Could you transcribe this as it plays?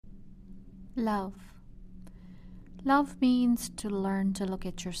Love. Love means to learn to look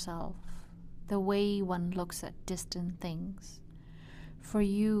at yourself the way one looks at distant things. For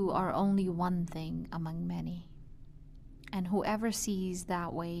you are only one thing among many. And whoever sees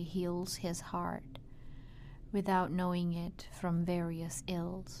that way heals his heart without knowing it from various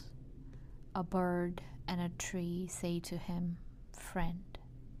ills. A bird and a tree say to him, "Friend."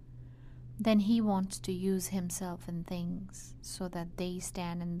 Then he wants to use himself in things so that they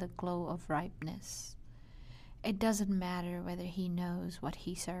stand in the glow of ripeness. It doesn't matter whether he knows what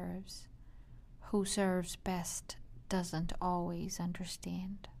he serves. Who serves best doesn't always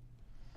understand.